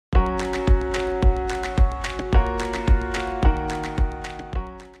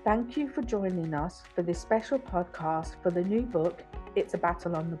Thank you for joining us for this special podcast for the new book, It's a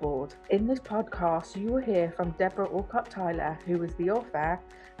Battle on the Board. In this podcast, you will hear from Deborah Alcott-Tyler, who is the author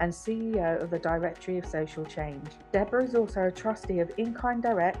and CEO of the Directory of Social Change. Deborah is also a trustee of In-Kind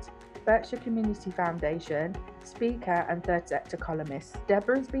Direct, Berkshire Community Foundation, speaker and third sector columnist.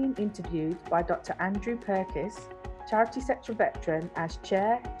 Deborah is being interviewed by Dr. Andrew Purkis, charity sector veteran, as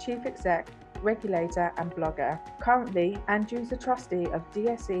chair, chief exec, regulator and blogger. Currently, Andrew is a trustee of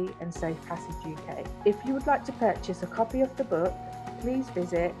DSE and Safe Passage UK. If you would like to purchase a copy of the book, please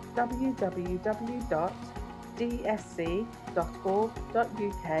visit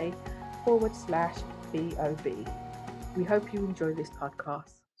www.dsc.org.uk/BOB. We hope you enjoy this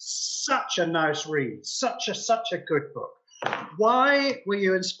podcast. Such a nice read, such a good book. Why were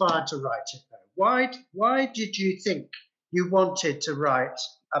you inspired to write it though? Why did you think you wanted to write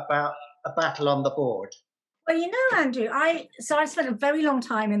about a battle on the board? Well, Andrew, I spent a very long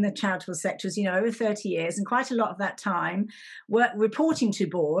time in the charitable sector, as you know, over 30 years, and quite a lot of that time reporting to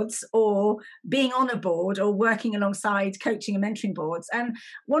boards or being on a board or working alongside coaching and mentoring boards. And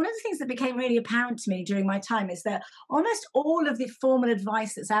one of the things that became really apparent to me during my time is that almost all of the formal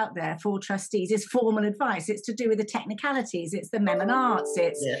advice that's out there for trustees is formal advice. It's to do with the technicalities. It's the mem and arts.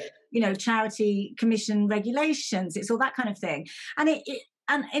 It's, charity commission regulations. It's all that kind of thing. And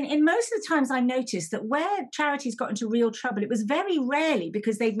And in most of the times I noticed that where charities got into real trouble, it was very rarely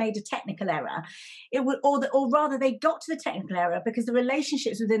because they'd made a technical error. Or rather they got to the technical error because the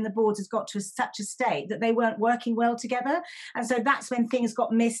relationships within the boards has got to such a state that they weren't working well together. And so that's when things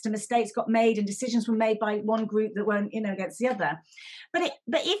got missed and mistakes got made and decisions were made by one group that weren't, against the other. But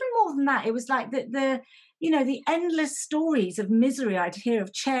even more than that, it was like the endless stories of misery I'd hear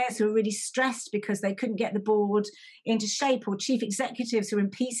of chairs who were really stressed because they couldn't get the board into shape, or chief executives who were in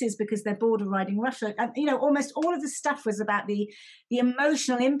pieces because their board were riding roughshod. And, almost all of the stuff was about the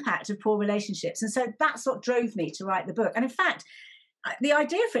emotional impact of poor relationships. And so that's what drove me to write the book. And in fact, the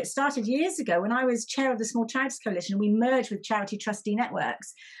idea for it started years ago when I was chair of the Small Charities Coalition. We merged with Charity Trustee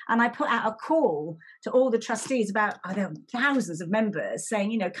Networks, and I put out a call to all the trustees, about thousands of members,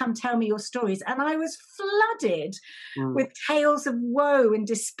 saying, come tell me your stories. And I was flooded with tales of woe and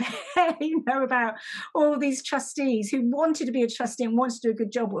despair, about all these trustees who wanted to be a trustee and wanted to do a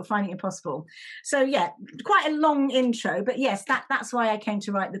good job but were finding it impossible. So quite a long intro, but yes, that's why I came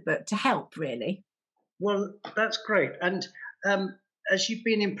to write the book, to help, really. Well, that's great. And as you've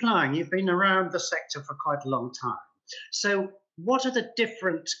been implying, you've been around the sector for quite a long time. So what are the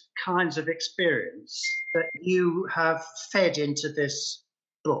different kinds of experience that you have fed into this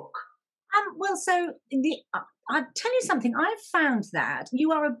book? I'll tell you something. I've found that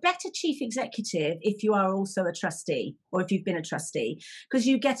you are a better chief executive if you are also a trustee, or if you've been a trustee, because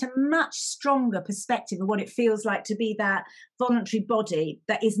you get a much stronger perspective of what it feels like to be that voluntary body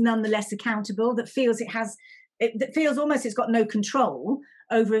that is nonetheless accountable, that feels almost it's got no control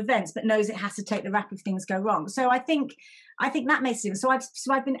over events, but knows it has to take the rap if things go wrong. So I think that makes it. So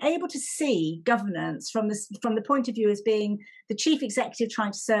I've been able to see governance from the point of view as being the chief executive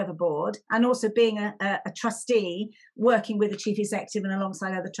trying to serve a board, and also being a trustee working with a chief executive and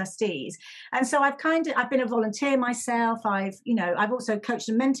alongside other trustees. And so I've been a volunteer myself. I've also coached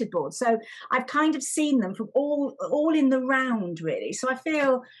and mentored boards. So I've kind of seen them from all in the round, really. So I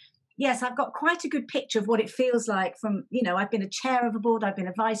feel, yes, I've got quite a good picture of what it feels like from, I've been a chair of a board, I've been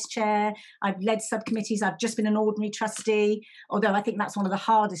a vice chair, I've led subcommittees, I've just been an ordinary trustee, although I think that's one of the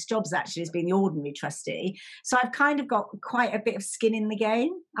hardest jobs actually, is being the ordinary trustee. So I've kind of got quite a bit of skin in the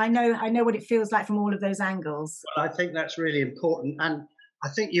game. I know what it feels like from all of those angles. Well, I think that's really important. And I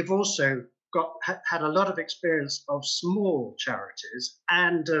think you've also had a lot of experience of small charities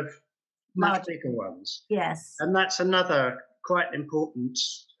and of much bigger ones. Yes. And that's another quite important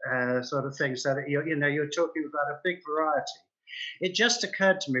sort of thing, so that you're talking about a big variety. It just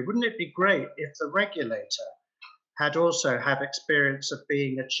occurred to me, wouldn't it be great if the regulator had also had experience of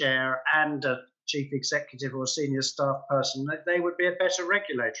being a chair and a chief executive or senior staff person? They would be a better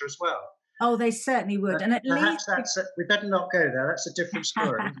regulator as well. Oh, they certainly would. And at least we better not go there. That's a different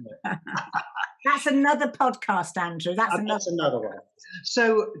story, isn't it? That's another podcast, Andrew. That's another one.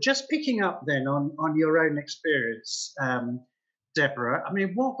 So just picking up then on your own experience, Deborah, I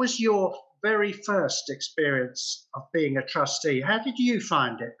mean, what was your very first experience of being a trustee? How did you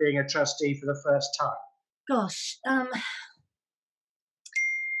find it, being a trustee for the first time? Gosh,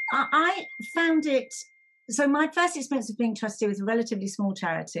 I found it. So my first experience of being trustee was a relatively small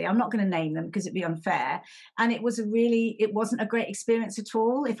charity. I'm not going to name them because it'd be unfair. And it wasn't a great experience at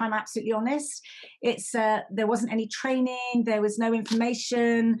all, if I'm absolutely honest. There wasn't any training. There was no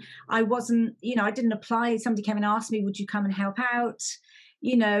information. I didn't apply. Somebody came and asked me, would you come and help out?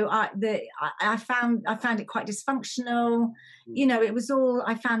 You know, I found it quite dysfunctional. You know, it was all,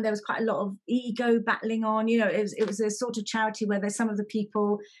 I found there was quite a lot of ego battling on. You know, it was a sort of charity where there's some of the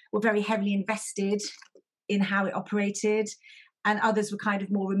people were very heavily invested in how it operated, and others were kind of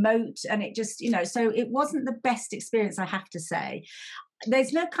more remote, and it just, you know, so it wasn't the best experience, I have to say.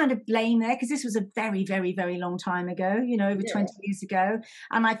 There's no kind of blame there, because this was a very, very, very long time ago, you know, over 20 years ago.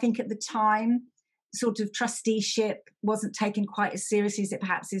 And I think at the time, sort of trusteeship wasn't taken quite as seriously as it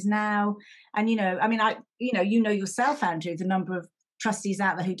perhaps is now. And, you know, I mean, you know yourself, Andrew, the number of trustees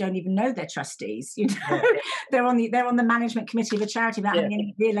out there who don't even know they're trustees. You know, they're on the management committee of a charity without having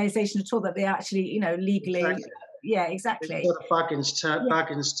any realization at all that they actually, you know, legally. Exactly. Yeah, exactly. It's sort of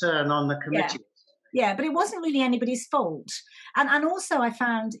Buggins' turn on the committee. Yeah, but it wasn't really anybody's fault. And also I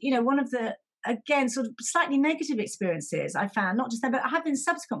found, you know, one of the, again, sort of slightly negative experiences I found, not just there, but I have been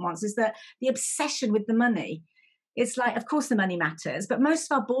subsequent ones, is that the obsession with the money. It's like, of course the money matters, but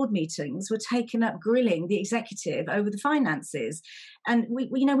most of our board meetings were taken up grilling the executive over the finances. And we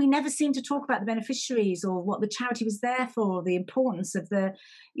you know, we never seemed to talk about the beneficiaries or what the charity was there for, the importance of the,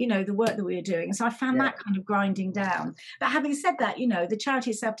 you know, the work that we were doing. So I found that kind of grinding down. But having said that, you know, the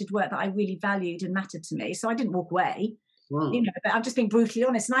charity itself did work that I really valued and mattered to me. So I didn't walk away, you know, but I'm just being brutally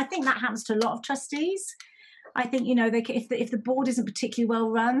honest. And I think that happens to a lot of trustees. I think, you know, if the board isn't particularly well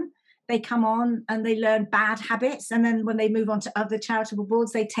run, they come on and they learn bad habits, and then when they move on to other charitable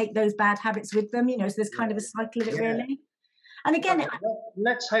boards, they take those bad habits with them. You know, so there's kind of a cycle of it, really. And again,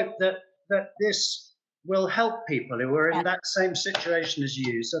 let's hope that this will help people who are in that same situation as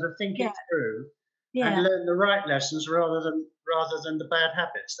you, sort of think it through and learn the right lessons rather than the bad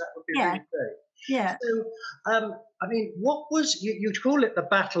habits. That would be really great. Yeah. So, I mean, what was you'd call it the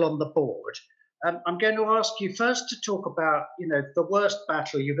battle on the board? I'm going to ask you first to talk about, you know, the worst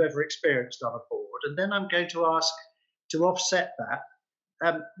battle you've ever experienced on a board, and then I'm going to ask, to offset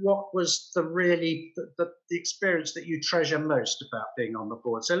that, what was the experience that you treasure most about being on the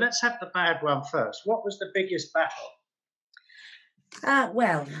board? So let's have the bad one first. What was the biggest battle?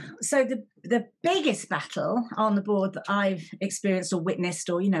 Well, so the biggest battle on the board that I've experienced or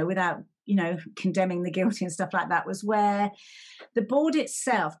witnessed, or, you know, without, you know, condemning the guilty and stuff like that, was where the board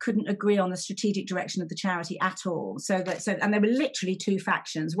itself couldn't agree on the strategic direction of the charity at all. And there were literally two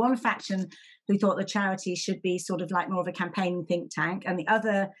factions. One faction who thought the charity should be sort of like more of a campaigning think tank, and the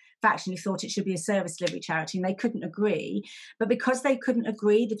other faction who thought it should be a service delivery charity, and they couldn't agree. But because they couldn't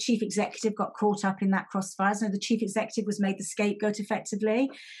agree, the chief executive got caught up in that crossfire. So the chief executive was made the scapegoat effectively,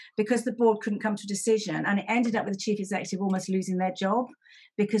 because the board couldn't come to a decision, and it ended up with the chief executive almost losing their job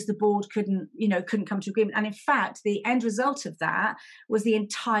because the board couldn't come to agreement. And in fact, the end result of that was the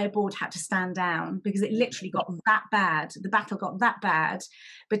entire board had to stand down, because it literally got that bad. The battle got that bad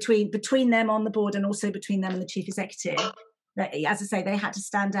between them on the board, and also between them and the chief executive, that, as I say, they had to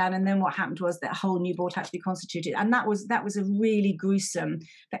stand down. And then what happened was that a whole new board had to be constituted, and that was a really gruesome,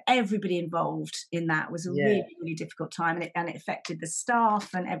 for everybody involved in that, was a really, really difficult time, and it affected the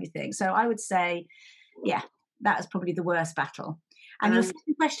staff and everything. So I would say, that was probably the worst battle. And your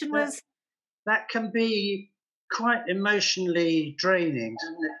second question was? That can be quite emotionally draining,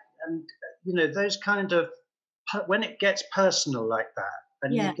 doesn't it? And, you know, those kind of, when it gets personal like that,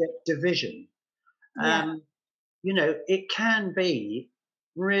 and you get division, you know, it can be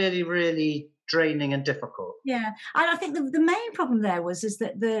really, really draining and difficult. Yeah, and I think the main problem there is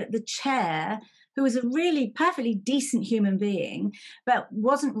that the chair, who was a really perfectly decent human being, but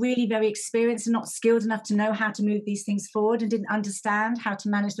wasn't really very experienced and not skilled enough to know how to move these things forward, and didn't understand how to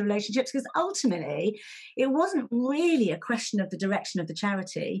manage the relationships, because ultimately it wasn't really a question of the direction of the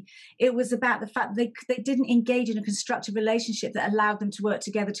charity. It was about the fact they didn't engage in a constructive relationship that allowed them to work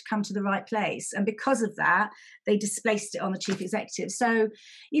together to come to the right place. And because of that, they displaced it on the chief executive. So,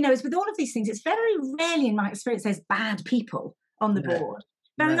 you know, as with all of these things, it's very rarely in my experience there's bad people on the board.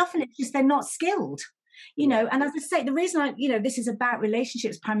 Very often it's just they're not skilled, you know. And as I say, the reason this is about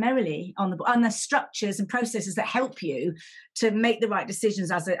relationships primarily on the structures and processes that help you to make the right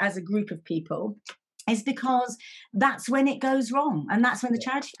decisions as a group of people, is because that's when it goes wrong, and that's when the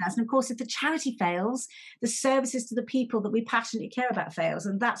charity fails. And of course, if the charity fails, the services to the people that we passionately care about fails,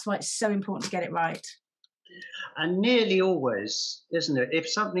 and that's why it's so important to get it right. And nearly always, isn't it, if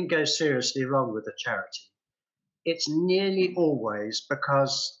something goes seriously wrong with a charity, it's nearly always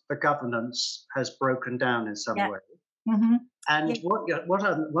because the governance has broken down in some way. Mm-hmm. And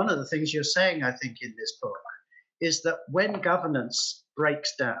one of the things you're saying, I think, in this book, is that when governance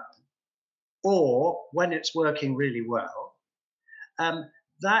breaks down, or when it's working really well,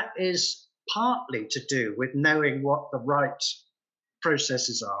 that is partly to do with knowing what the right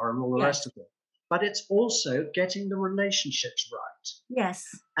processes are and all the rest of it. but it's also getting the relationships right. Yes.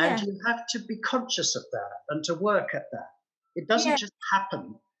 And Yeah. you have to be conscious of that and to work at that. It doesn't Yeah. just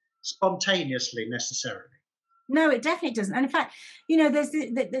happen spontaneously necessarily. No, it definitely doesn't. And in fact, there's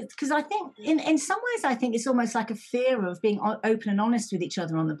because I think in some ways, I think it's almost like a fear of being open and honest with each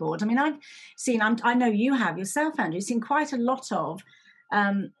other on the board. I mean, I've seen, I know you have yourself, Andrew, seen quite a lot of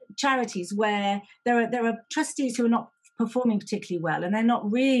charities where there are trustees who are not performing particularly well, and they're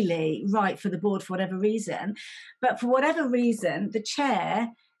not really right for the board for whatever reason. But for whatever reason, the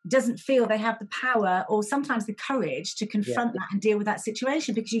chair doesn't feel they have the power or sometimes the courage to confront that and deal with that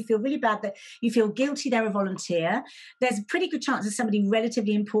situation, because you feel really bad, that you feel guilty they're a volunteer. There's a pretty good chance of somebody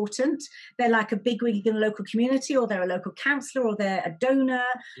relatively important. They're like a bigwig in a local community, or they're a local councillor, or they're a donor.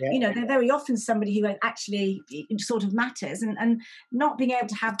 Yeah. They're very often somebody who actually sort of matters, and not being able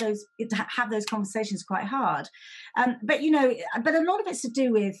to have those conversations is quite hard. But a lot of it's to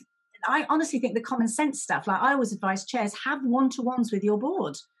do with, I honestly think, the common sense stuff. Like, I always advise chairs, have one-to-ones with your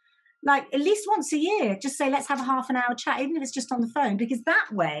board. Like, at least once a year, just say, let's have a half an hour chat, even if it's just on the phone, because that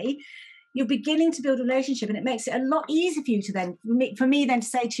way you're beginning to build a relationship, and it makes it a lot easier for you to for me to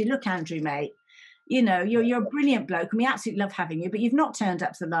say to you, look, Andrew, mate, you're a brilliant bloke and we absolutely love having you, but you've not turned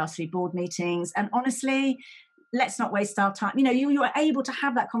up to the last 3 board meetings. And honestly, let's not waste our time. You are able to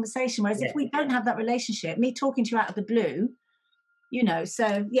have that conversation. Whereas if we don't have that relationship, me talking to you out of the blue,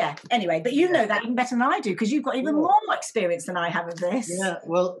 so yeah, anyway, but that even better than I do, because you've got even more experience than I have of this. Yeah,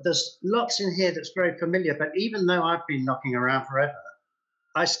 well, there's lots in here that's very familiar, but even though I've been knocking around forever,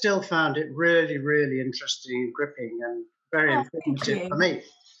 I still found it really, really interesting and gripping and very informative for me.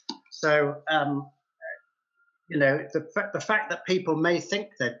 So, the fact that people may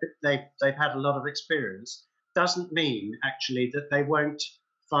think that they've had a lot of experience doesn't mean actually that they won't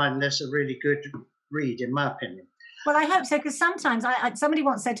find this a really good read, in my opinion. Well, I hope so, because sometimes somebody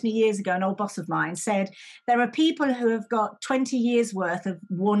once said to me years ago, an old boss of mine said, there are people who have got 20 years worth of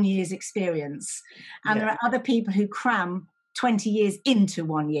 1 year's experience, and there are other people who cram 20 years into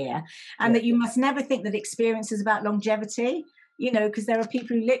 1 year, and that you must never think that experience is about longevity, because there are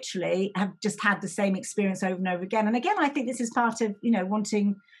people who literally have just had the same experience over and over again. And again, I think this is part of,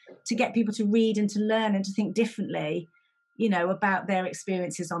 wanting to get people to read and to learn and to think differently, about their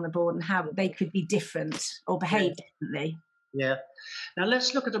experiences on the board and how they could be different or behave differently. Yeah. Now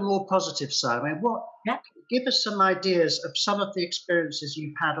let's look at a more positive side. I mean, give us some ideas of some of the experiences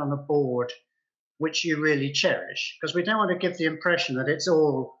you've had on the board which you really cherish, because we don't want to give the impression that it's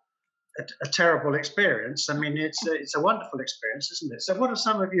all a terrible experience. I mean, it's a wonderful experience, isn't it? So what are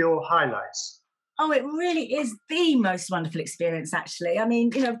some of your highlights? Oh, it really is the most wonderful experience, actually. I mean,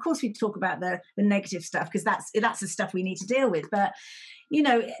 of course we talk about the negative stuff, because that's the stuff we need to deal with. But,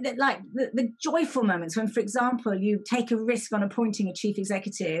 like the joyful moments when, for example, you take a risk on appointing a chief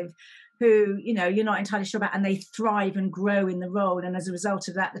executive who, you're not entirely sure about, and they thrive and grow in the role. And as a result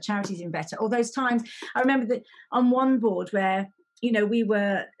of that, the charity's doing better. All those times, I remember that on one board where,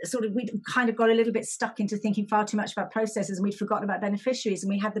 we'd kind of got a little bit stuck into thinking far too much about processes, and we'd forgotten about beneficiaries.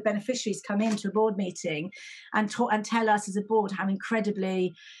 And we had the beneficiaries come into a board meeting and tell us as a board how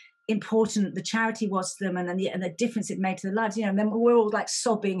incredibly important the charity was to them, and the difference it made to their lives. And then we're all like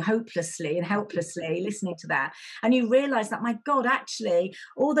sobbing hopelessly and helplessly listening to that. And you realise that, my God, actually,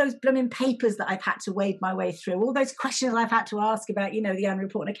 all those blooming papers that I've had to wade my way through, all those questions I've had to ask about, the annual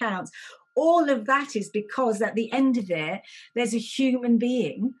report and accounts, all of that is because at the end of it, there's a human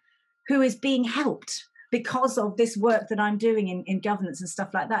being who is being helped because of this work that I'm doing in governance and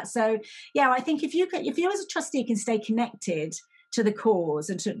stuff like that. So, yeah, I think if you as a trustee can stay connected to the cause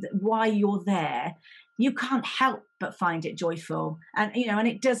and to why you're there, you can't help but find it joyful. And, and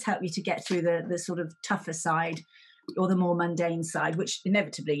it does help you to get through the sort of tougher side or the more mundane side, which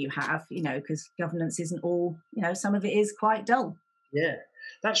inevitably you have, because governance isn't all, some of it is quite dull. Yeah.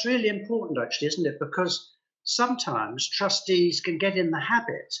 That's really important, actually, isn't it? Because sometimes trustees can get in the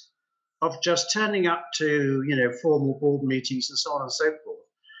habit of just turning up to, formal board meetings and so on and so forth,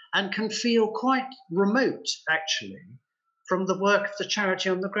 and can feel quite remote, actually, from the work of the charity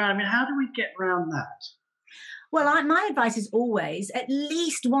on the ground. I mean, how do we get around that? Well, my advice is always, at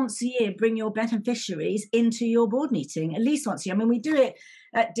least once a year, bring your beneficiaries into your board meeting, at least once a year. I mean, we do it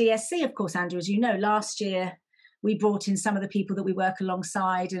at DSC, of course, Andrew, as you know. Last year, we brought in some of the people that we work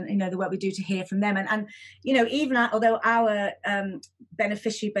alongside, and the work we do to hear from them. And even although our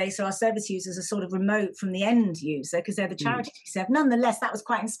beneficiary base or our service users are sort of remote from the end user because they're the charities we serve, nonetheless, that was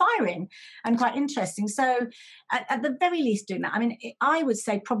quite inspiring and quite interesting. So at the very least doing that, I mean, I would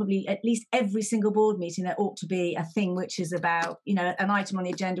say probably at least every single board meeting there ought to be a thing which is about, an item on the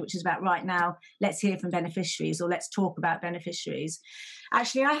agenda which is about, right now, let's hear from beneficiaries, or let's talk about beneficiaries.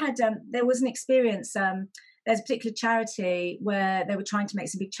 Actually, I had there was an experience. There's a particular charity where they were trying to make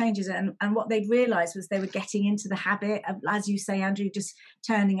some big changes, and what they'd realised was they were getting into the habit of, as you say, Andrew, just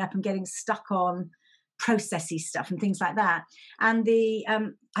turning up and getting stuck on processy stuff and things like that. And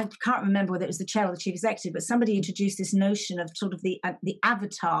I can't remember whether it was the chair or the chief executive, but somebody introduced this notion of sort of the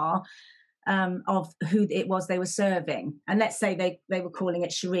avatar of who it was they were serving. And let's say they were calling it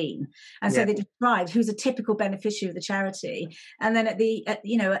Shireen. And so they described who's a typical beneficiary of the charity. And then at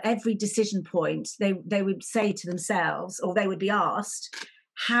every decision point, they would say to themselves, or they would be asked,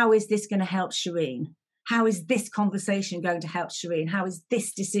 how is this going to help Shireen? How is this conversation going to help Shireen? How is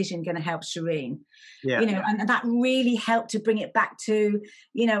this decision going to help Shireen? Yeah. And that really helped to bring it back to,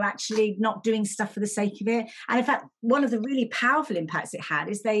 actually not doing stuff for the sake of it. And in fact, one of the really powerful impacts it had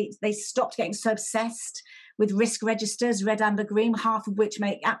is they stopped getting so obsessed with risk registers, red, amber, green, half of which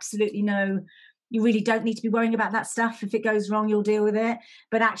make absolutely you really don't need to be worrying about that stuff. If it goes wrong, you'll deal with it.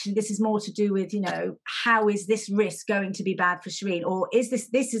 But actually, this is more to do with, how is this risk going to be bad for Shireen? Or is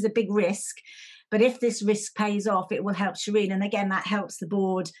this is a big risk, but if this risk pays off, it will help Shireen. And again, that helps the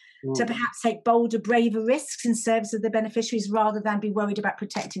board to perhaps take bolder, braver risks in service of the beneficiaries rather than be worried about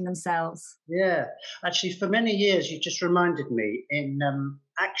protecting themselves. Yeah. Actually, for many years, you just reminded me in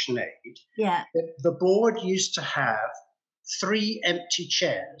ActionAid, the board used to have 3 empty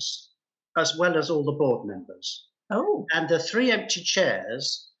chairs as well as all the board members. Oh. And the 3 empty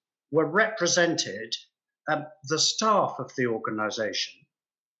chairs were represented the staff of the organisation,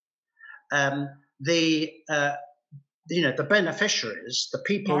 the beneficiaries, the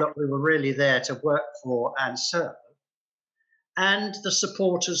people that we were really there to work for and serve, and the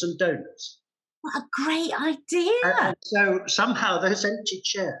supporters and donors. What a great idea! And so somehow those empty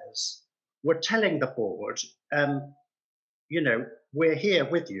chairs were telling the board, we're here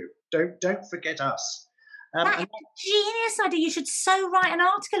with you. Don't forget us. That is a genius idea. You should so write an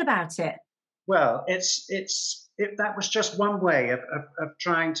article about it. Well, that was just one way of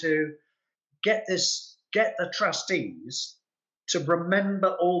trying to get the trustees to remember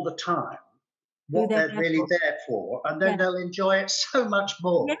all the time what they're really there for, and then they'll enjoy it so much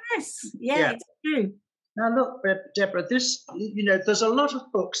more. Yes, it's true. Now look, Deborah, there's a lot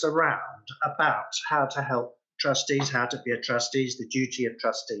of books around about how to help trustees, how to be a trustee, the duty of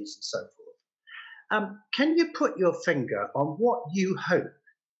trustees, and so forth. Can you put your finger on what you hope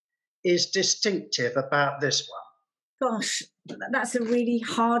is distinctive about this one? Gosh, that's a really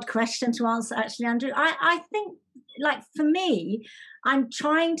hard question to answer, actually, Andrew. I think, for me, I'm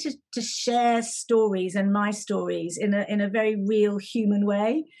trying to share stories and my stories in a very real human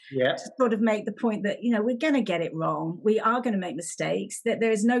way. Yeah. To sort of make the point that, we're going to get it wrong. We are going to make mistakes, that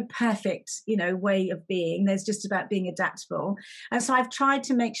there is no perfect, way of being. There's just about being adaptable. And so I've tried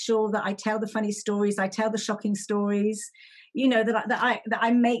to make sure that I tell the funny stories, I tell the shocking stories, that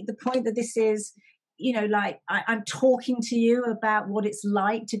I make the point that this is, I'm talking to you about what it's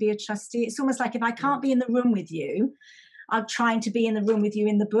like to be a trustee. It's almost like if I can't be in the room with you, I'm trying to be in the room with you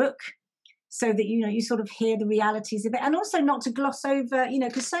in the book, so that, you sort of hear the realities of it. And also not to gloss over,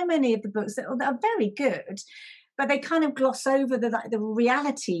 because so many of the books that are very good, but they kind of gloss over the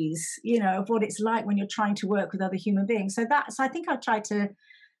realities, of what it's like when you're trying to work with other human beings. So I think I try to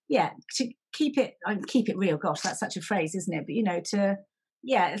keep it real. Gosh, that's such a phrase, isn't it? But,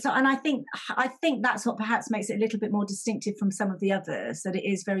 and I think that's what perhaps makes it a little bit more distinctive from some of the others, that it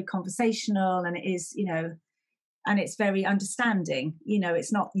is very conversational, and it is, and it's very understanding.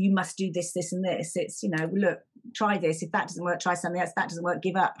 It's not, you must do this, this, and this. It's, look, try this. If that doesn't work, try something else. If that doesn't work,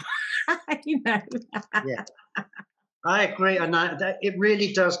 give up. Yeah, I agree, and it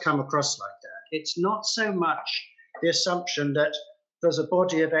really does come across like that. It's not so much the assumption that there's a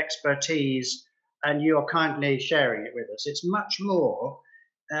body of expertise and you're kindly sharing it with us. It's much more,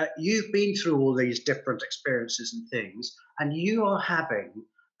 you've been through all these different experiences and things, and you are having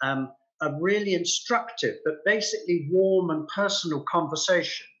a really instructive but basically warm and personal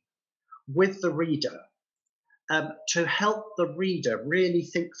conversation with the reader, to help the reader really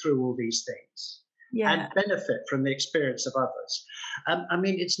think through all these things and benefit from the experience of others.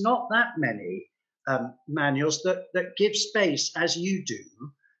 It's not that many manuals that give space, as you do,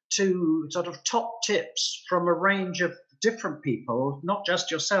 to sort of top tips from a range of different people, not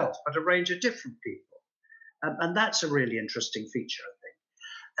just yourself, but a range of different people. And that's a really interesting feature,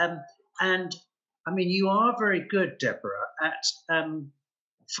 I think. You are very good, Deborah, at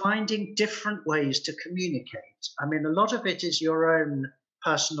finding different ways to communicate. A lot of it is your own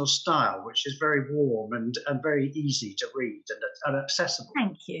personal style, which is very warm and very easy to read and accessible.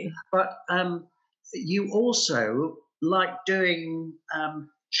 Thank you. But you also like doing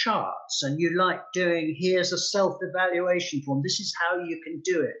charts, and you like doing, here's a self-evaluation form, this is how you can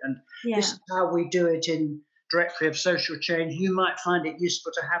do it, and this is how we do it in Directory of Social Change, you might find it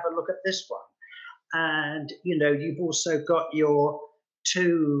useful to have a look at this one. And, you know, you've also got your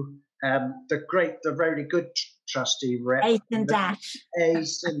two, the really good trustee rep. Ace and Dash.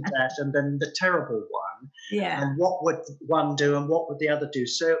 Ace and Dash, and then the terrible one. Yeah. And what would one do and what would the other do?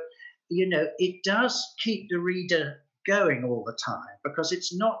 So, you know, it does keep the reader going all the time, because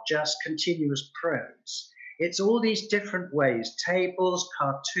it's not just continuous prose. It's all these different ways, tables,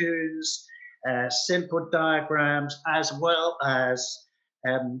 cartoons, simple diagrams, as well as,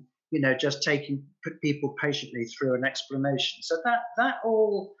 you know, just taking people patiently through an explanation. So that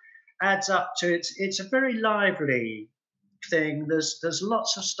all adds up to, it's a very lively thing. There's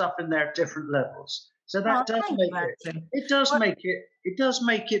lots of stuff in there at different levels. So that does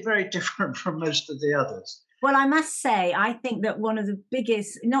make it very different from most of the others. Well, I must say, I think that one of the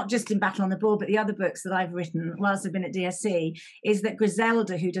biggest, not just in Battle on the Board, but the other books that I've written whilst I've been at DSE, is that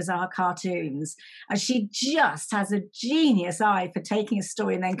Griselda, who does our cartoons, and she just has a genius eye for taking a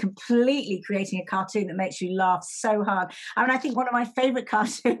story and then completely creating a cartoon that makes you laugh so hard. I mean, I think one of my favourite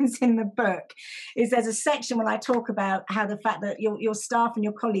cartoons in the book is there's a section when I talk about how the fact that your staff and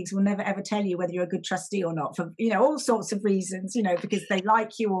your colleagues will never ever tell you whether you're a good trustee or not, for, you know, all sorts of reasons, you know, because they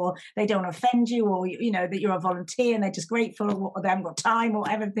like you or they don't offend you, or, you know, that you're a volunteer and they're just grateful, or they haven't got time, or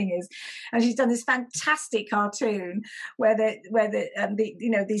whatever thing is. And she's done this fantastic cartoon where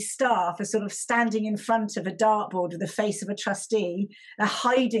these staff are sort of standing in front of a dartboard with the face of a trustee,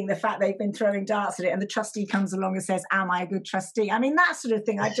 hiding the fact they've been throwing darts at it, and the trustee comes along and says, "Am I a good trustee?" I mean, that sort of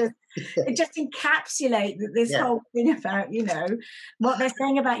thing. It just encapsulates this whole thing about, you know, what they're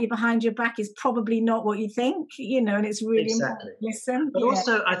saying about you behind your back is probably not what you think, you know, and it's really important to listen. But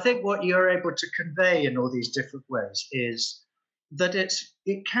also, I think what you're able to convey in all these different ways is that it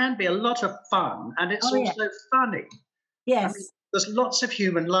can be a lot of fun, and it's also funny. Yes. I mean, there's lots of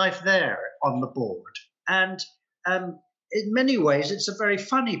human life there on the board, and in many ways it's a very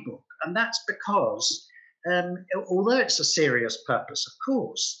funny book, and that's because although it's a serious purpose, of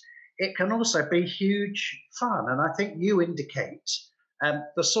course, it can also be huge fun. And I think you indicate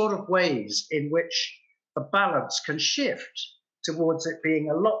the sort of ways in which the balance can shift towards it being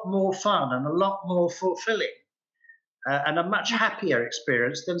a lot more fun and a lot more fulfilling and a much happier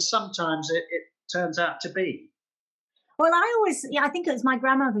experience than sometimes it turns out to be. Well, I think it was my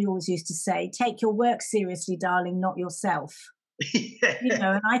grandmother who always used to say, "Take your work seriously, darling, not yourself." Yeah. You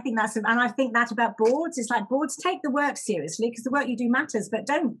know, and I think that about boards. It's like, boards, take the work seriously because the work you do matters, but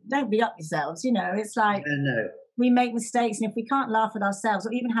don't beat up yourselves. You know, it's like we make mistakes, and if we can't laugh at ourselves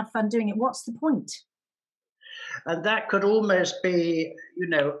or even have fun doing it, what's the point? And that could almost be, you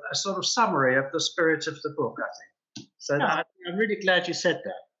know, a sort of summary of the spirit of the book, I think. So I'm really glad you said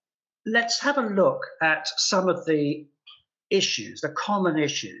that. Let's have a look at some of the issues, the common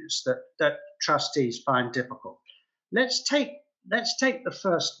issues that trustees find difficult. Let's take the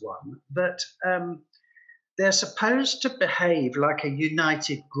first one, that they're supposed to behave like a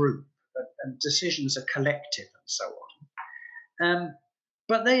united group, and decisions are collective and so on.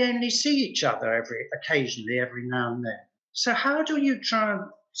 But they only see each other occasionally, every now and then. So how do you try and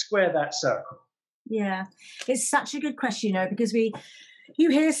square that circle? Yeah, it's such a good question, you know, because you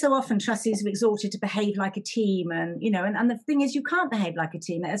hear so often trustees are exhorted to behave like a team, and, you know, and the thing is, you can't behave like a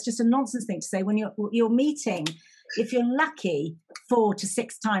team. It's just a nonsense thing to say when you're meeting, if you're lucky, 4 to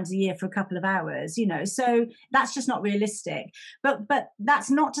 6 times a year for a couple of hours, you know, so that's just not realistic. But that's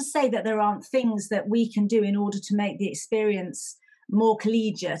not to say that there aren't things that we can do in order to make the experience more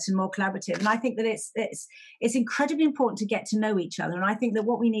collegiate and more collaborative. And I think that it's incredibly important to get to know each other. And I think that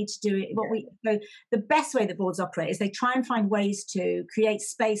what we need to do, the best way that boards operate is they try and find ways to create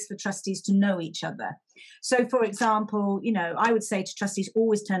space for trustees to know each other. So, for example, you know, I would say to trustees,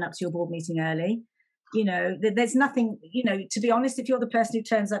 always turn up to your board meeting early. You know, there's nothing, you know, to be honest, if you're the person who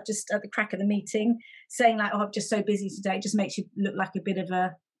turns up just at the crack of the meeting saying like, "Oh, I'm just so busy today," it just makes you look like a bit of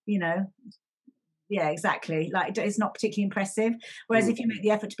a, you know, yeah, exactly. Like, it's not particularly impressive. Whereas if you make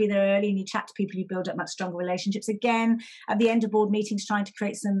the effort to be there early and you chat to people, you build up much stronger relationships. Again, at the end of board meetings, trying to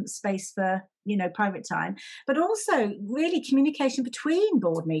create some space for, you know, private time, but also really communication between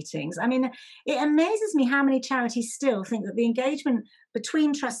board meetings. I mean, it amazes me how many charities still think that the engagement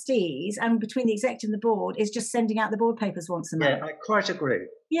between trustees and between the executive and the board is just sending out the board papers once a month. Yeah, I quite agree.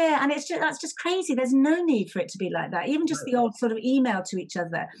 Yeah, and that's just crazy. There's no need for it to be like that. Even just the old sort of email to each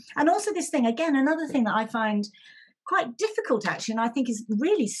other. And also this thing, again, another thing that I find quite difficult actually, and I think is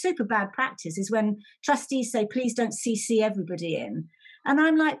really super bad practice, is when trustees say, "Please don't CC everybody in." And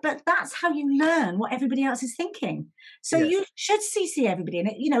I'm like, but that's how you learn what everybody else is thinking. So Yes. you should CC everybody in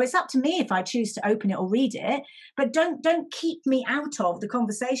it. You know, it's up to me if I choose to open it or read it, but don't keep me out of the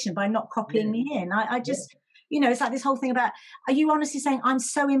conversation by not copying me in. I just, you know, it's like this whole thing about, are you honestly saying I'm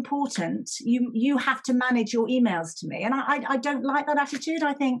so important? You have to manage your emails to me. And I don't like that attitude.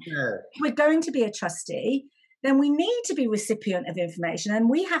 I think if we're going to be a trustee, then we need to be recipient of information, and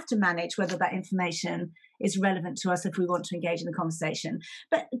we have to manage whether that information is relevant to us if we want to engage in the conversation.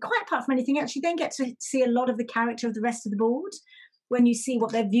 But quite apart from anything else, you then get to see a lot of the character of the rest of the board when you see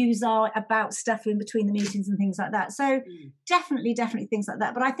what their views are about stuff in between the meetings and things like that. So definitely things like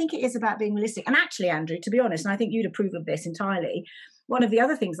that. But I think it is about being realistic. And actually, Andrew, to be honest, and I think you'd approve of this entirely, one of the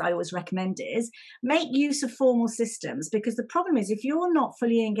other things I always recommend is make use of formal systems, because the problem is if you're not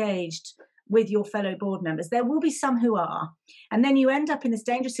fully engaged with your fellow board members, there will be some who are. And then you end up in this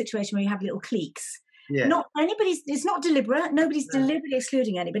dangerous situation where you have little cliques. Not anybody's, it's not deliberate, nobody's deliberately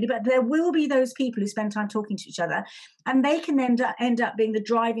excluding anybody, but there will be those people who spend time talking to each other, and they can end up being the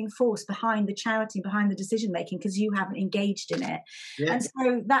driving force behind the charity, behind the decision making, because you haven't engaged in it. And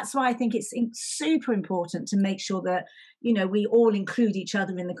so that's why I think it's super important to make sure that, you know, we all include each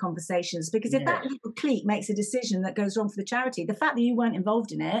other in the conversations, because if that little clique makes a decision that goes wrong for the charity, the fact that you weren't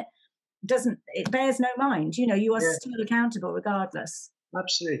involved in it bears no mind. You know, you are still accountable regardless.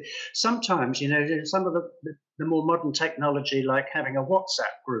 Absolutely. Sometimes, you know, some of the more modern technology, like having a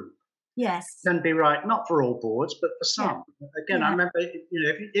WhatsApp group, can be right, not for all boards, but for some. Again, I remember, you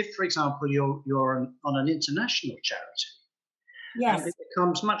know, if for example you're on an international charity, it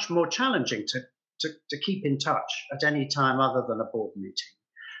becomes much more challenging to keep in touch at any time other than a board meeting.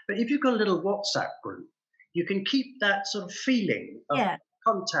 But if you've got a little WhatsApp group, you can keep that sort of feeling of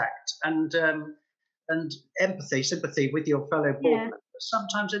contact and empathy, sympathy with your fellow board members,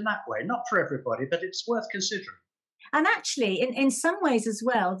 sometimes in that way. Not for everybody, but it's worth considering. And actually, in some ways as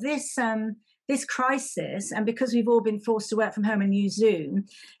well, this crisis, and because we've all been forced to work from home and use Zoom,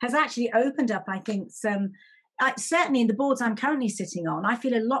 has actually opened up, I think, certainly in the boards I'm currently sitting on, I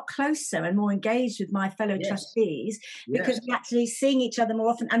feel a lot closer and more engaged with my fellow trustees, because we're actually seeing each other more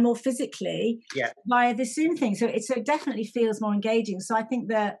often and more physically via the Zoom thing. So it definitely feels more engaging. So I think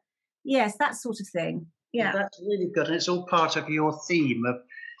that, yes, that sort of thing. Yeah, that's really good. And it's all part of your theme of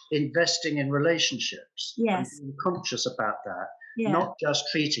investing in relationships. Yes. And being conscious about that, not just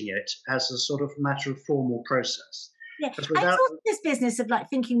treating it as a sort of matter of formal process. Yeah, and it's also this business of like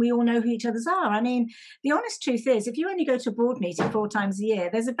thinking we all know who each others are. I mean, the honest truth is, if you only go to a board meeting 4 times a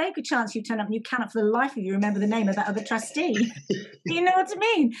year, there's a very good chance you turn up and you cannot for the life of you remember the name of that other trustee. Do you know what I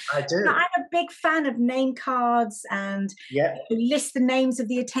mean? I do. But I'm a big fan of name cards and list the names of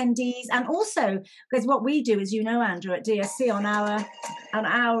the attendees, and also because what we do, as you know, Andrew, at DSC on our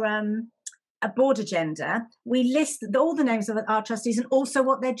a board agenda, we list all the names of our trustees and also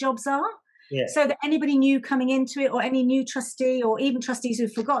what their jobs are. So that anybody new coming into it, or any new trustee, or even trustees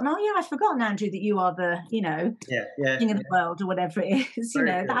who've forgotten, I've forgotten, Andrew, that you are the, you know, king of the world, or whatever it is. You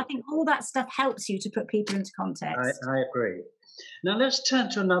know, I think all that stuff helps you to put people into context. I agree. Now let's turn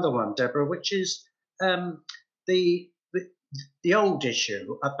to another one, Deborah, which is the old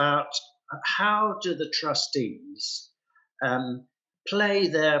issue about how do the trustees play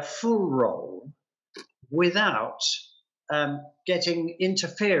their full role without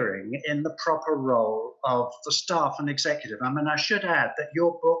interfering in the proper role of the staff and executive. I mean, I should add that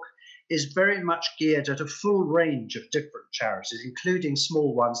your book is very much geared at a full range of different charities, including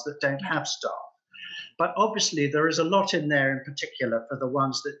small ones that don't have staff. But obviously there is a lot in there in particular for the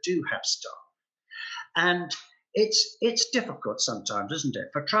ones that do have staff. And it's difficult sometimes, isn't it,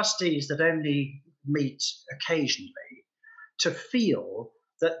 for trustees that only meet occasionally to feel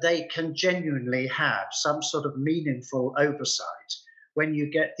that they can genuinely have some sort of meaningful oversight when you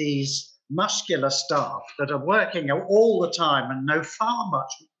get these muscular staff that are working all the time and know far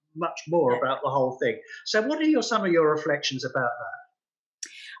much more about the whole thing. So what are some of your reflections about that?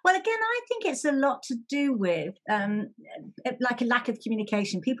 Well, again, I think it's a lot to do with like a lack of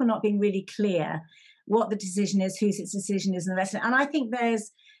communication, people not being really clear what the decision is, whose its decision is, and the rest of it. And I think there's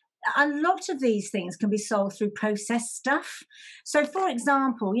a lot of these things can be solved through process stuff. So, for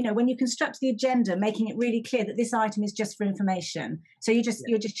example, you know, when you construct the agenda, making it really clear that this item is just for information. So you're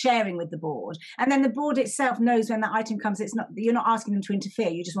just sharing with the board, and then the board itself knows when that item comes. You're not asking them to interfere.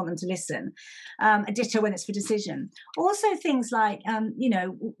 You just want them to listen. A ditto when it's for decision. Also, things like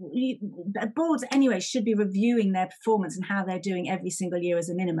boards anyway should be reviewing their performance and how they're doing every single year as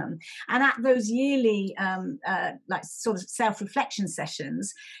a minimum. And at those yearly like sort of self-reflection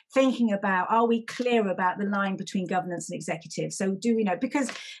sessions, thinking about, are we clear about the line between governance and executive? So do we know? Because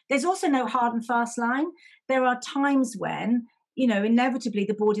there's also no hard and fast line. There are times when inevitably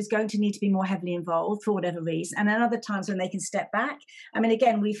the board is going to need to be more heavily involved for whatever reason. And then other times when they can step back. I mean,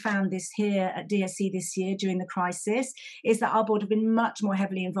 again, we found this here at DSC this year during the crisis, is that our board have been much more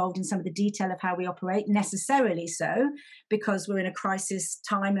heavily involved in some of the detail of how we operate, necessarily so, because we're in a crisis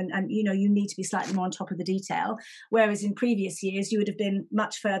time and you need to be slightly more on top of the detail. Whereas in previous years, you would have been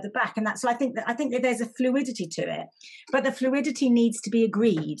much further back. And so I think that there's a fluidity to it, but the fluidity needs to be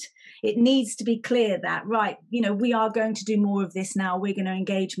agreed. It needs to be clear that, right, we are going to do more of this now, we're going to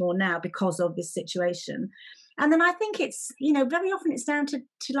engage more now because of this situation. And then I think it's, very often it's down to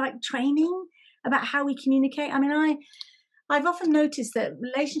like training about how we communicate. I mean, I've often noticed that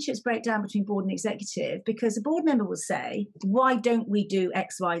relationships break down between board and executive because a board member will say, why don't we do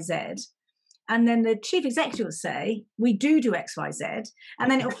X, Y, Z? And then the chief executive will say, we do X, Y, Z.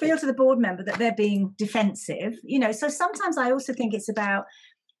 And then it'll feel to the board member that they're being defensive. So sometimes I also think it's about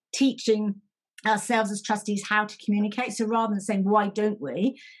teaching ourselves as trustees how to communicate. So rather than saying, why don't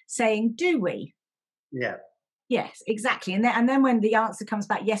we, saying, do we? Yeah. Yes, exactly. And then when the answer comes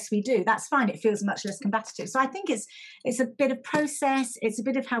back, yes, we do, that's fine. It feels much less combative. So I think it's a bit of process. It's a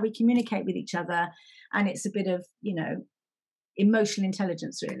bit of how we communicate with each other. And it's a bit of, emotional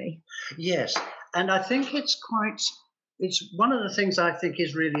intelligence, really. Yes. And I think it's one of the things I think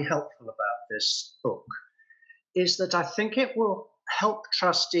is really helpful about this book is that I think it will help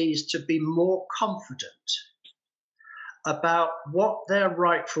trustees to be more confident about what their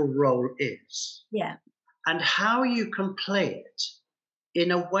rightful role is. Yeah. And how you can play it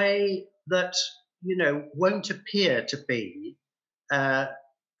in a way that, won't appear to be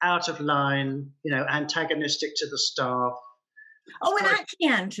out of line, antagonistic to the staff. Oh, and actually,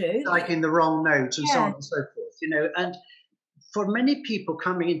 Andrew, striking the wrong note and so on and so forth, and for many people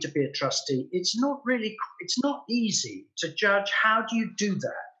coming in to be a trustee, it's not easy to judge how do you do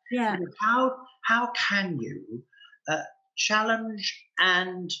that. Yeah. How can you challenge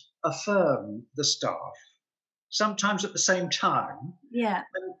and affirm the staff, sometimes at the same time,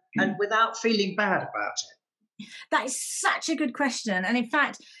 and without feeling bad about it? That is such a good question. And in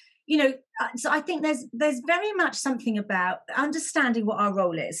fact, so I think there's very much something about understanding what our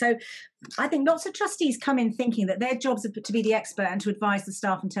role is. So I think lots of trustees come in thinking that their jobs are to be the expert and to advise the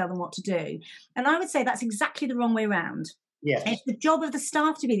staff and tell them what to do. And I would say that's exactly the wrong way around. Yes. It's the job of the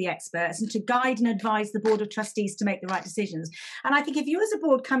staff to be the experts and to guide and advise the board of trustees to make the right decisions. And I think if you as a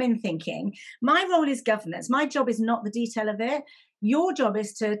board come in thinking, my role is governance, my job is not the detail of it, your job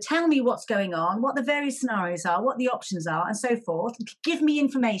is to tell me what's going on, what the various scenarios are, what the options are, and so forth, give me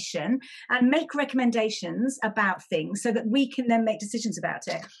information and make recommendations about things so that we can then make decisions about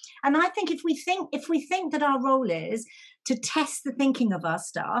it. And I think if we think that our role is to test the thinking of our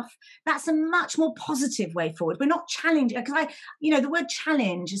staff, that's a much more positive way forward. We're not challenging, because the word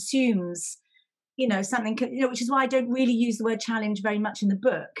challenge assumes, something, which is why I don't really use the word challenge very much in the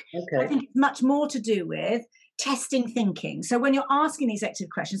book. Okay. I think it's much more to do with testing thinking. So when you're asking the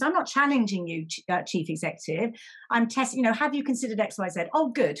executive questions, I'm not challenging you, chief executive. I'm testing, have you considered X, Y, Z? Oh,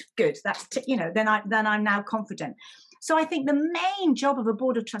 good. That's, then I'm now confident. So I think the main job of a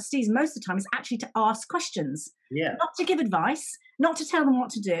board of trustees most of the time is actually to ask questions. Yeah. Not to give advice, not to tell them what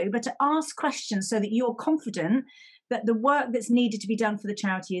to do, but to ask questions so that you're confident that the work that's needed to be done for the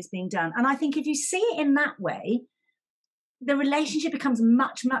charity is being done. And I think if you see it in that way, the relationship becomes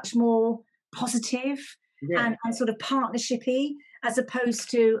much, much more positive and sort of partnershipy, as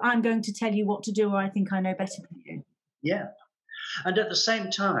opposed to I'm going to tell you what to do or I think I know better than you. Yeah. And at the same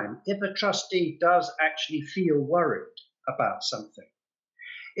time, if a trustee does actually feel worried about something,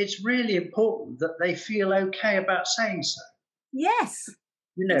 it's really important that they feel okay about saying so. Yes.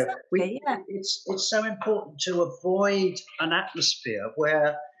 Exactly, it's so important to avoid an atmosphere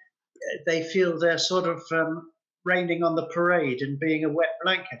where they feel they're sort of raining on the parade and being a wet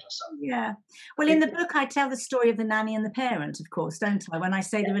blanket or something. Yeah. Well, in the book, I tell the story of the nanny and the parent, of course, don't I? When I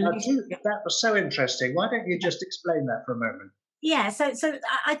say the relationship. That was so interesting. Why don't you just explain that for a moment? Yeah, so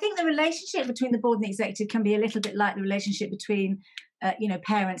I think the relationship between the board and the executive can be a little bit like the relationship between,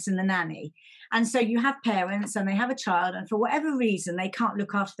 parents and the nanny. And so you have parents and they have a child, and for whatever reason, they can't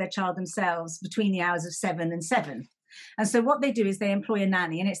look after their child themselves between the hours of 7 and 7. And so what they do is they employ a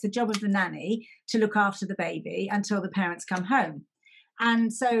nanny, and it's the job of the nanny to look after the baby until the parents come home.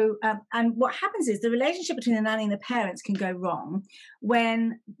 And so, and what happens is the relationship between the nanny and the parents can go wrong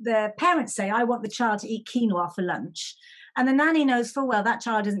when the parents say, I want the child to eat quinoa for lunch. And the nanny knows full well that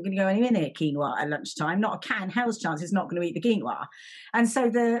child isn't going to go anywhere near quinoa at lunchtime. Not a cat in hell's chance is not going to eat the quinoa. And so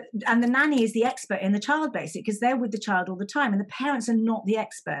the nanny is the expert in the child, basically, because they're with the child all the time. And the parents are not the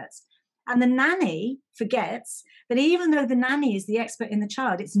experts. And the nanny forgets that even though the nanny is the expert in the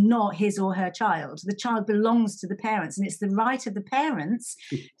child, it's not his or her child. The child belongs to the parents, and it's the right of the parents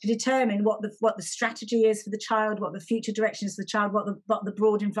to determine what the strategy is for the child, what the future direction is for the child, what the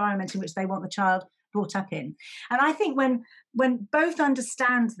broad environment in which they want the child brought up in. And I think when both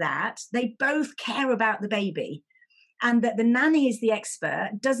understand that, they both care about the baby, and that the nanny is the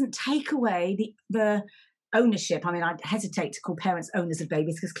expert doesn't take away the ownership. I mean, I hesitate to call parents owners of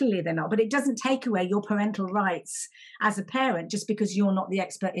babies because clearly they're not, but it doesn't take away your parental rights as a parent just because you're not the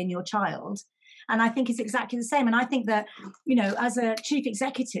expert in your child. And I think it's exactly the same. And I think that, as a chief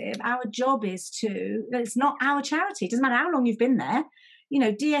executive, our job is it's not our charity. It doesn't matter how long you've been there.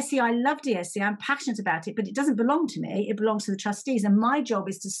 DSE, I love DSE. I'm passionate about it, but it doesn't belong to me. It belongs to the trustees. And my job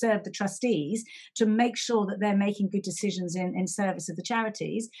is to serve the trustees to make sure that they're making good decisions in service of the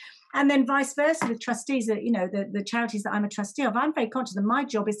charities. And then vice versa with trustees, the charities that I'm a trustee of, I'm very conscious that my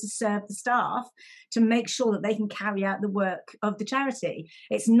job is to serve the staff to make sure that they can carry out the work of the charity.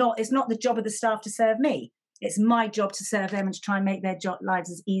 It's not the job of the staff to serve me. It's my job to serve them and to try and make their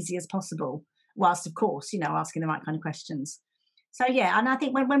lives as easy as possible, whilst, of course, asking the right kind of questions. So, yeah, and I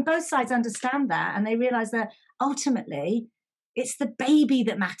think when both sides understand that and they realise that ultimately it's the baby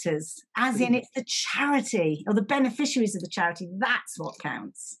that matters, as in it's the charity or the beneficiaries of the charity, that's what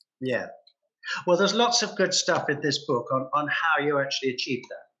counts. Yeah. Well, there's lots of good stuff in this book on how you actually achieve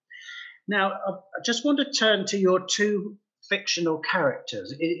that. Now, I just want to turn to your two fictional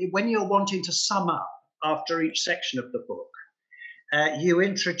characters. When you're wanting to sum up after each section of the book, you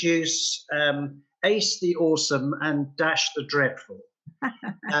introduce Ace the Awesome and Dash the Dreadful.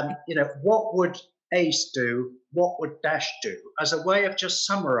 What would Ace do? What would Dash do? As a way of just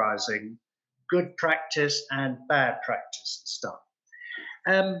summarizing good practice and bad practice and stuff.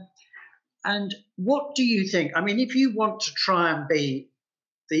 And what do you think? I mean, if you want to try and be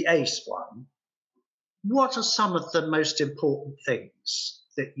the Ace one, what are some of the most important things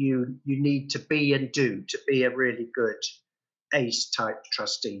that you need to be and do to be a really good Ace type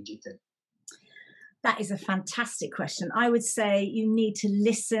trustee, do you think? That is a fantastic question. I would say you need to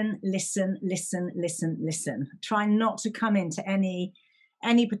listen. Try not to come into any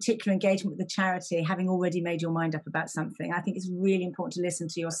particular engagement with the charity having already made your mind up about something. I think it's really important to listen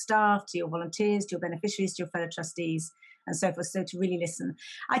to your staff, to your volunteers, to your beneficiaries, to your fellow trustees, and so forth. So to really listen.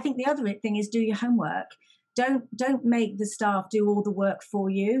 I think the other thing is do your homework. Don't make the staff do all the work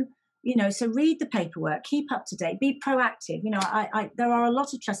for you. So read the paperwork, keep up to date, be proactive. There are a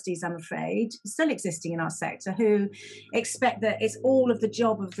lot of trustees, I'm afraid, still existing in our sector who expect that it's all of the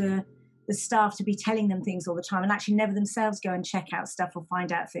job of the staff to be telling them things all the time and actually never themselves go and check out stuff or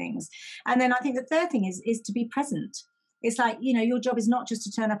find out things. And then I think the third thing is to be present. It's like, your job is not just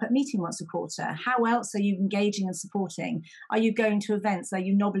to turn up at meeting once a quarter. How else are you engaging and supporting? Are you going to events? Are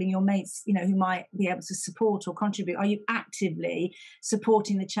you nobbling your mates, who might be able to support or contribute? Are you actively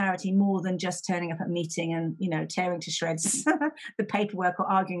supporting the charity more than just turning up at a meeting and, tearing to shreds the paperwork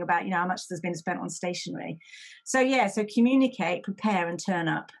or arguing about, how much there's been spent on stationery? So communicate, prepare and turn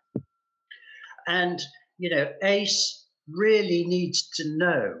up. And, Ace really needs to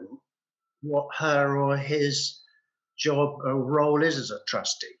know what her or his job or role is as a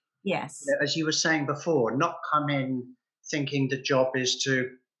trustee. Yes. As you were saying before, not come in thinking the job is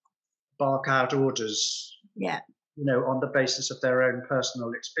to bark out orders, on the basis of their own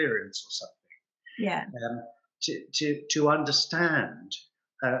personal experience or something. Yeah. To understand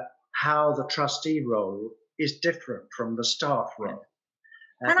how the trustee role is different from the staff role.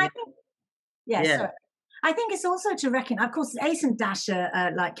 And I think, I think it's also to reckon, of course, Ace and Dash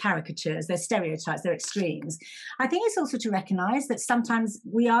are like caricatures, they're stereotypes, they're extremes. I think it's also to recognise that sometimes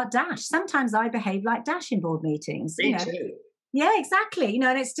we are Dash. Sometimes I behave like Dash in board meetings. Me too. Yeah, exactly.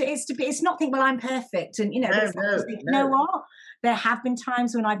 And it's not think, well, I'm perfect. And, No. You know what? There have been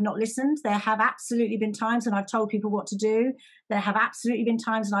times when I've not listened. There have absolutely been times when I've told people what to do. There have absolutely been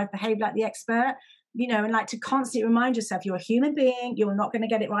times when I've behaved like the expert. And like to constantly remind yourself, you're a human being, you're not going to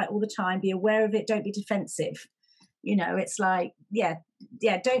get it right all the time. Be aware of it. Don't be defensive. It's like,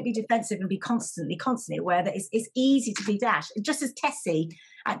 don't be defensive and be constantly aware that it's easy to be Dash. Just as Tessie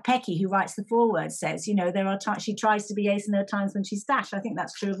at Pecky, who writes the foreword, says, there are times she tries to be Ace and there are times when she's Dash. I think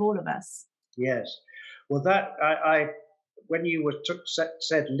that's true of all of us. Yes. Well, that I when you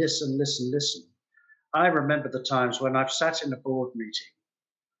said listen, I remember the times when I've sat in a board meeting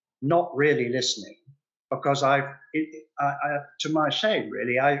not really listening, because to my shame,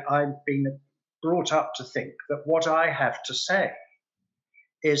 really, I've been brought up to think that what I have to say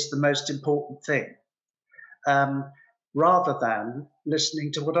is the most important thing, rather than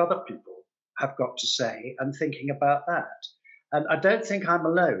listening to what other people have got to say and thinking about that. And I don't think I'm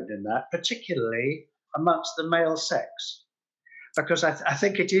alone in that, particularly amongst the male sex, because I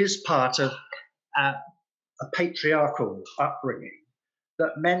think it is part of a patriarchal upbringing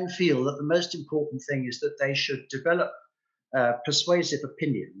that men feel that the most important thing is that they should develop persuasive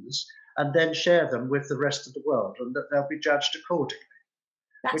opinions and then share them with the rest of the world, and that they'll be judged accordingly.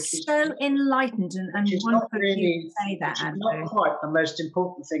 That's so enlightened and wonderful of you to say that, Andrew. Andrew. Not quite the most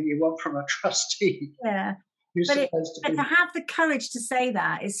important thing you want from a trustee. Yeah. But to have the courage to say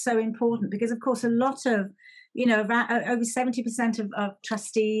that is so important, because, of course, a lot of, over 70% of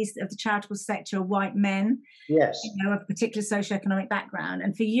trustees of the charitable sector are white men, yes, of a particular socioeconomic background.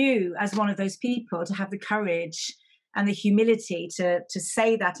 And for you, as one of those people, to have the courage and the humility to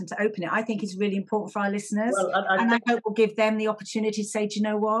say that and to open it, I think is really important for our listeners. Well, I hope we'll give them the opportunity to say, do you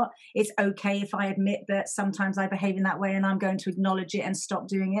know what? It's okay if I admit that sometimes I behave in that way, and I'm going to acknowledge it and stop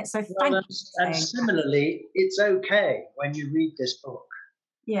doing it. So thank you. And similarly, it's okay when you read this book,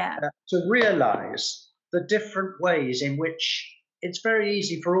 to realise the different ways in which it's very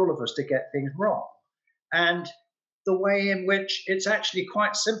easy for all of us to get things wrong, and the way in which it's actually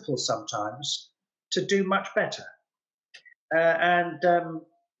quite simple sometimes to do much better.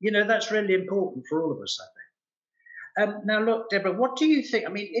 That's really important for all of us, I think. Now, look, Deborah, what do you think? I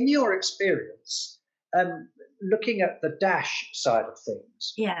mean, in your experience, looking at the Dash side of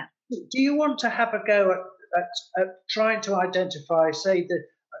things, do you want to have a go at trying to identify, say,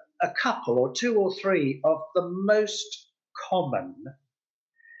 a couple or two or three of the most common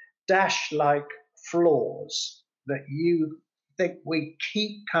Dash-like flaws that you think we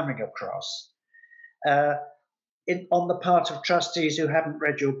keep coming across on the part of trustees who haven't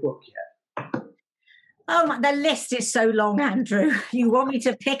read your book yet? Oh, the list is so long, Andrew. You want me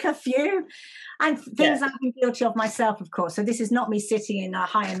to pick a few? And things I've been guilty of myself, of course. So this is not me sitting in a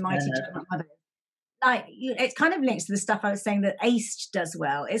high and mighty judgment. Like, it kind of links to the stuff I was saying that ACE does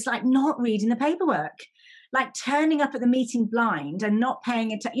well. It's like not reading the paperwork, like turning up at the meeting blind and not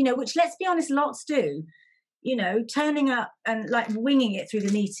paying attention, which, let's be honest, lots do. Turning up and like winging it through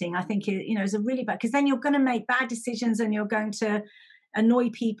the meeting, I think, is a really bad, because then you're going to make bad decisions and you're going to annoy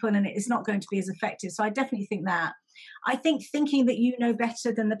people and it's not going to be as effective. So I definitely think that. I think thinking that you know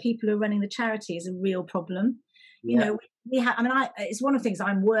better than the people who are running the charity is a real problem. It's one of the things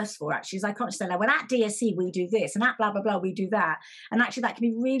I'm worse for, actually, is I can't just say, well, at DSE we do this, and at blah, blah, blah, we do that. And actually that can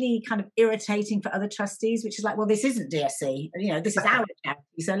be really kind of irritating for other trustees, which is like, well, this isn't DSE, this is our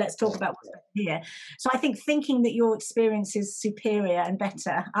charity, so let's talk about what's here. So I think thinking that your experience is superior and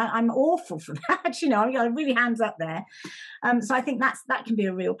better, I'm awful for that, I'm really hands up there. So I think that can be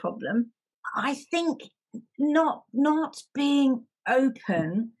a real problem. I think not being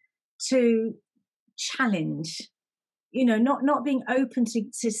open to challenge, not being open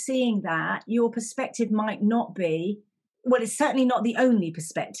to seeing that your perspective might not be, well, it's certainly not the only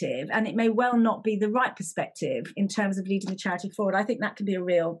perspective, and it may well not be the right perspective in terms of leading the charity forward. I think that can be a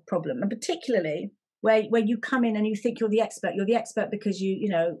real problem, and particularly where you come in and you think you're the expert because you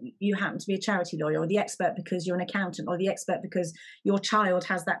happen to be a charity lawyer, or the expert because you're an accountant, or the expert because your child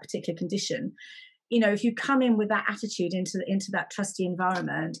has that particular condition. If you come in with that attitude into that trustee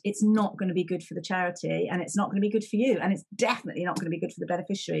environment, it's not going to be good for the charity, and it's not going to be good for you, and it's definitely not going to be good for the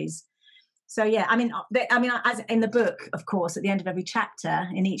beneficiaries. So as in the book, of course, at the end of every chapter,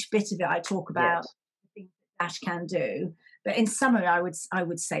 in each bit of it, I talk about the things that Dash can do. But in summary, I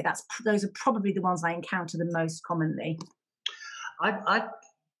would say those are probably the ones I encounter the most commonly. I've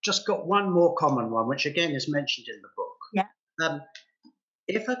just got one more common one, which again is mentioned in the book. Yeah.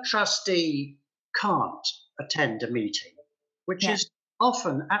 If a trustee can't attend a meeting, which is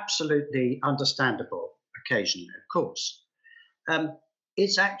often absolutely understandable occasionally, of course,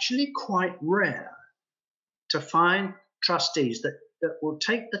 it's actually quite rare to find trustees that will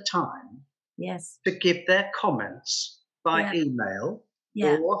take the time to give their comments by email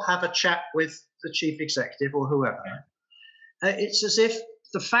or have a chat with the chief executive or whoever. It's as if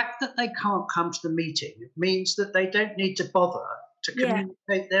the fact that they can't come to the meeting means that they don't need to bother to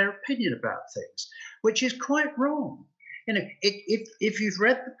communicate their opinion about things, which is quite wrong. If you've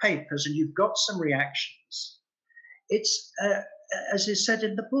read the papers and you've got some reactions, it's as is said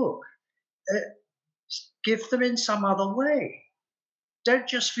in the book, give them in some other way. Don't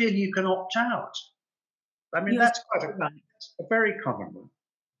just feel you can opt out. I mean, that's quite a very common one.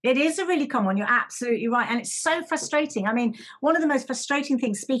 It is a really common one. You're absolutely right. And it's so frustrating. I mean, one of the most frustrating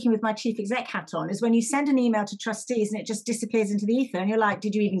things, speaking with my chief exec hat on, is when you send an email to trustees and it just disappears into the ether and you're like,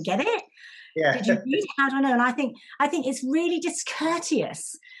 did you even get it? Yeah. Did you read it? How do I know? And I think it's really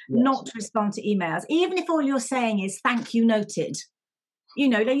discourteous not to respond to emails, even if all you're saying is thank you noted. You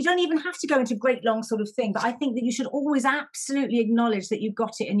know, you don't even have to go into great long sort of thing, but I think that you should always absolutely acknowledge that you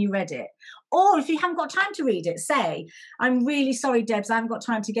got it and you read it. Or if you haven't got time to read it, say, I'm really sorry, Debs, I haven't got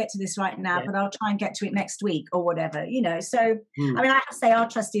time to get to this right now, but I'll try and get to it next week or whatever, you know. So, I mean, I have to say our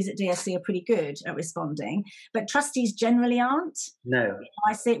trustees at DSC are pretty good at responding, but trustees generally aren't. No.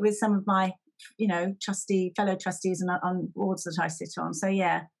 I sit with some of my, you know, fellow trustees and on boards that I sit on. So,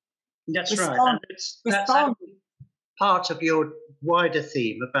 yeah. That's right. And that's actually part of your wider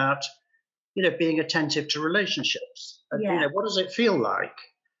theme about, you know, being attentive to relationships. And, you know, what does it feel like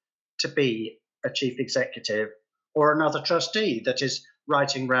to be a chief executive or another trustee that is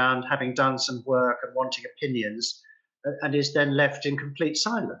writing round, having done some work and wanting opinions, and is then left in complete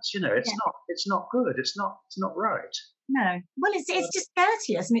silence? You know, it's not good. It's not right. No. Well, it's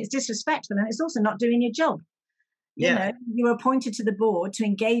discourteous and it's disrespectful, and it's also not doing your job. You know, you're appointed to the board to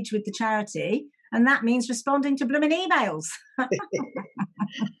engage with the charity, and that means responding to blooming emails.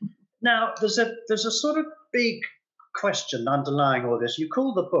 Now, there's a sort of big question underlying all this. You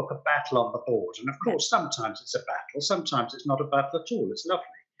call the book A Battle on the Board, and of course, sometimes it's a battle, sometimes it's not a battle at all. It's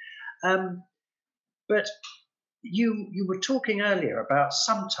lovely. But you were talking earlier about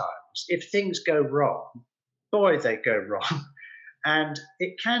sometimes if things go wrong, boy, they go wrong. And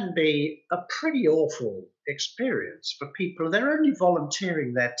it can be a pretty awful experience for people. They're only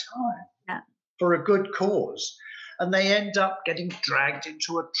volunteering their time for a good cause, and they end up getting dragged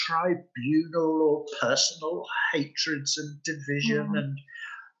into a tribunal or personal hatreds and division and,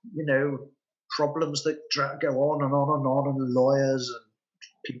 you know, problems that go on and on and on, and lawyers and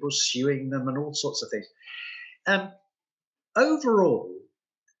people suing them and all sorts of things. Overall,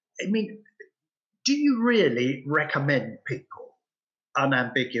 I mean, do you really recommend people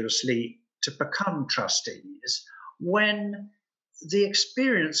unambiguously to become trustees when the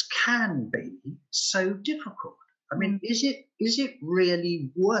experience can be so difficult? I mean, is it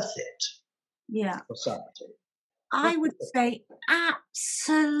really worth it for somebody? I would say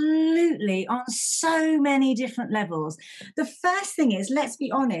absolutely, on so many different levels. The first thing is, let's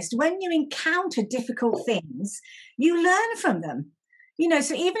be honest, when you encounter difficult things, you learn from them. You know,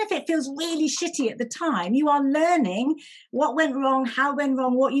 so even if it feels really shitty at the time, you are learning what went wrong, how it went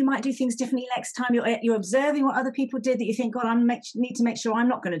wrong, what you might do things differently next time. You're observing what other people did that you think, God, I need to make sure I'm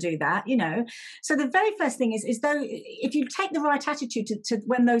not going to do that, you know. So the very first thing is though, if you take the right attitude to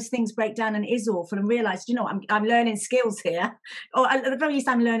when those things break down and is awful, and realize, you know, I'm learning skills here, or at the very least,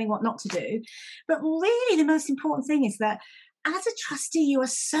 I'm learning what not to do. But really, the most important thing is that as a trustee, you are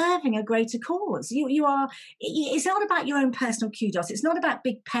serving a greater cause. You are. It's not about your own personal kudos. It's not about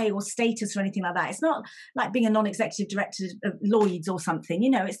big pay or status or anything like that. It's not like being a non-executive director of Lloyd's or something.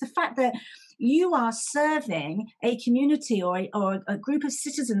 You know, it's the fact that you are serving a community or a group of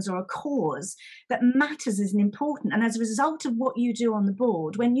citizens or a cause that matters as important. And as a result of what you do on the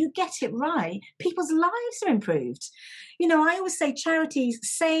board, when you get it right, people's lives are improved. You know, I always say charities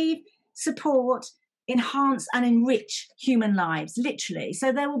save, support, enhance and enrich human lives, literally.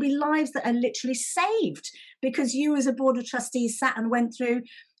 So there will be lives that are literally saved because you as a board of trustees sat and went through,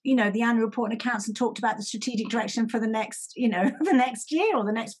 you know, the annual report and accounts and talked about the strategic direction for the next, you know, the next year or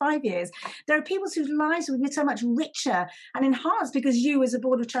the next 5 years. There are people whose lives will be so much richer and enhanced because you as a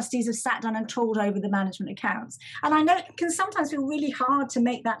board of trustees have sat down and told over the management accounts. And I know it can sometimes feel really hard to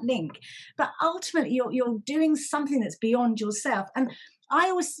make that link, but ultimately you're doing something that's beyond yourself. And I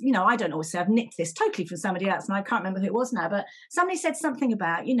always, you know, I don't always say, I've nicked this totally from somebody else, and I can't remember who it was now, but somebody said something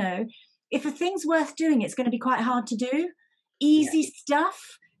about, you know, if a thing's worth doing, it's going to be quite hard to do. Easy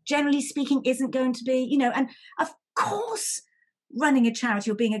stuff, generally speaking, isn't going to be, you know, and of course, running a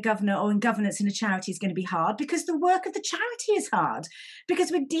charity or being a governor or in governance in a charity is going to be hard because the work of the charity is hard, because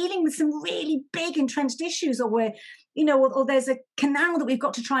we're dealing with some really big entrenched issues, or we're, you know, or there's a canal that we've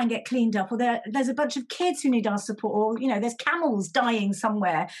got to try and get cleaned up, or there's a bunch of kids who need our support, or, you know, there's camels dying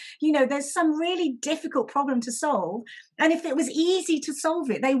somewhere. You know, there's some really difficult problem to solve. And if it was easy to solve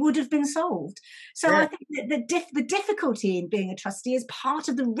it, they would have been solved. So I think that the difficulty in being a trustee is part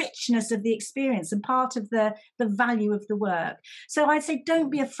of the richness of the experience and part of the value of the work. So I'd say don't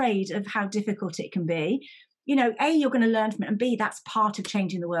be afraid of how difficult it can be. You know, A, you're going to learn from it, and B, that's part of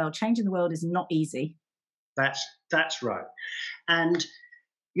changing the world. Changing the world is not easy. That's right. And,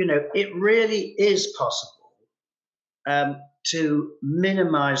 you know, it really is possible to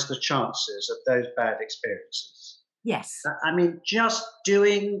minimize the chances of those bad experiences. Yes. I mean, just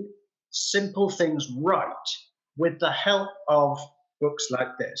doing simple things right with the help of books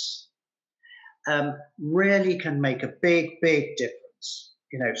like this really can make a big, big difference.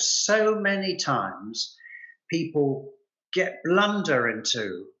 You know, so many times people blunder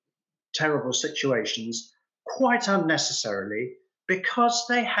into terrible situations quite unnecessarily because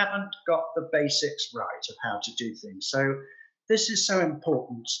they haven't got the basics right of how to do things. So this is so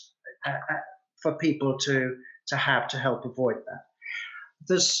important for people to help avoid that.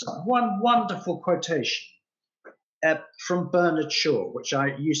 There's one wonderful quotation from Bernard Shaw, which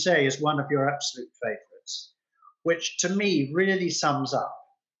you say is one of your absolute favourites, which to me really sums up,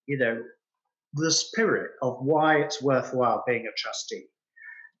 the spirit of why it's worthwhile being a trustee.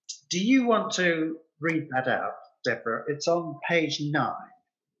 Do you want to read that out, Deborah? It's on page 9.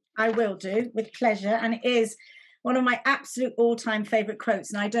 I will do, with pleasure, and it is one of my absolute all-time favourite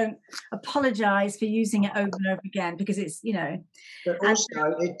quotes, and I don't apologise for using it over and over again because it's, But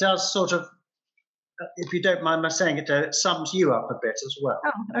also, it does sort of, if you don't mind my saying it, it sums you up a bit as well.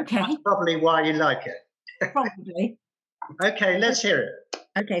 Oh, okay. That's probably why you like it. Probably. Okay, let's hear it.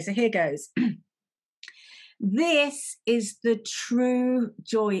 Okay, so here goes. This is the true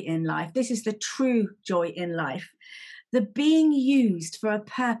joy in life. This is the true joy in life. The being used for a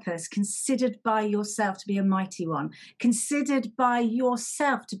purpose considered by yourself to be a mighty one, considered by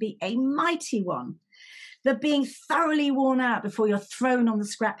yourself to be a mighty one. The being thoroughly worn out before you're thrown on the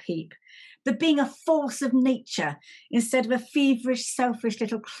scrap heap. The being a force of nature instead of a feverish, selfish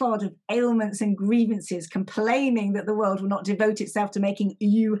little clod of ailments and grievances complaining that the world will not devote itself to making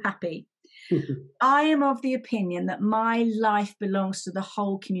you happy. I am of the opinion that my life belongs to the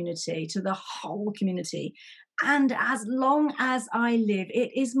whole community, And as long as I live,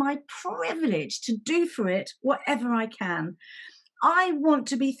 it is my privilege to do for it whatever I can. I want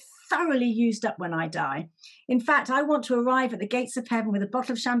to be thoroughly used up when I die. In fact, I want to arrive at the gates of heaven with a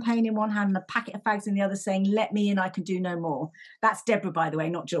bottle of champagne in one hand and a packet of fags in the other saying, let me in, I can do no more. That's Deborah, by the way,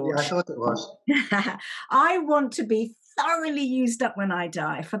 not George. Yeah, I thought it was. I want to be thoroughly used up when I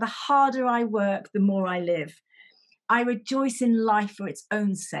die, for the harder I work, the more I live. I rejoice in life for its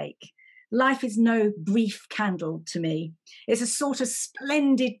own sake. Life is no brief candle to me. It's a sort of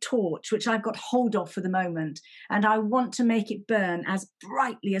splendid torch which I've got hold of for the moment, and I want to make it burn as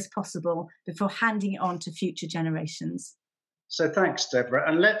brightly as possible before handing it on to future generations. So thanks,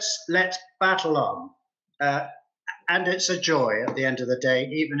 Deborah, and let's battle on. And it's a joy at the end of the day,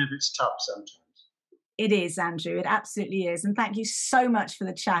 even if it's tough sometimes. It is, Andrew. It absolutely is. And thank you so much for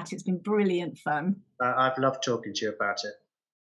the chat. It's been brilliant fun. I've loved talking to you about it.